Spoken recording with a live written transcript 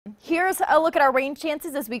Here's a look at our rain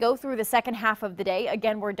chances as we go through the second half of the day.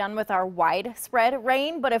 Again, we're done with our widespread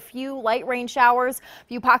rain, but a few light rain showers, a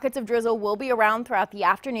few pockets of drizzle will be around throughout the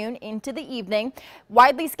afternoon into the evening.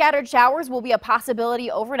 Widely scattered showers will be a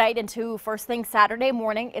possibility overnight into first thing Saturday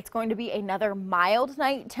morning. It's going to be another mild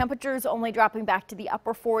night. Temperatures only dropping back to the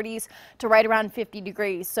upper 40s to right around 50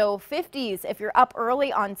 degrees. So 50s if you're up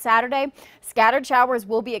early on Saturday. Scattered showers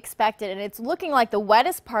will be expected, and it's looking like the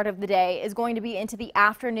wettest part of the day is going to be into the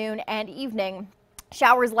afternoon and evening.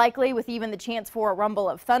 Showers likely with even the chance for a rumble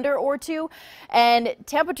of thunder or two, and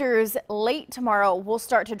temperatures late tomorrow will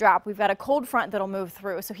start to drop. We've got a cold front that'll move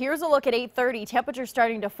through. So here's a look at 8:30. Temperatures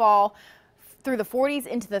starting to fall through the 40s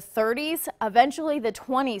into the 30s, eventually the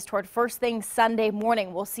 20s toward first thing Sunday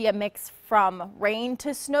morning. We'll see a mix from rain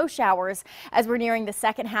to snow showers as we're nearing the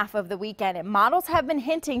second half of the weekend. And models have been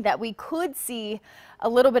hinting that we could see a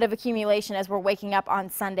little bit of accumulation as we're waking up on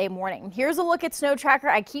Sunday morning. Here's a look at Snow Tracker.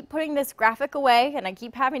 I keep putting this graphic away and I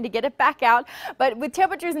keep having to get it back out, but with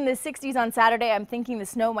temperatures in the 60s on Saturday, I'm thinking the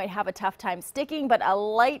snow might have a tough time sticking, but a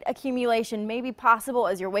light accumulation may be possible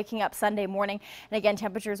as you're waking up Sunday morning. And again,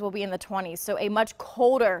 temperatures will be in the 20s, so a much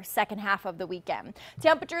colder second half of the weekend.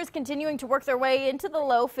 Temperatures continuing to work their way into the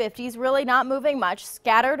low 50s, really not moving much.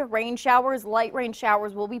 Scattered rain showers, light rain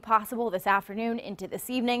showers will be possible this afternoon into this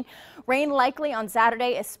evening. Rain likely on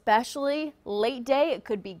Saturday, especially late day. It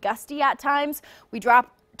could be gusty at times. We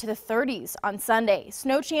drop to the 30s on Sunday.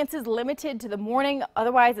 Snow chances limited to the morning.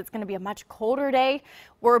 Otherwise, it's going to be a much colder day.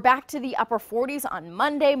 We're back to the upper 40s on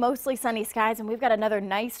Monday, mostly sunny skies, and we've got another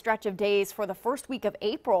nice stretch of days for the first week of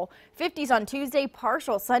April. 50s on Tuesday,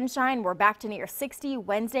 partial sunshine. We're back to near 60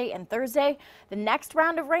 Wednesday and Thursday. The next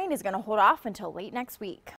round of rain is going to hold off until late next week.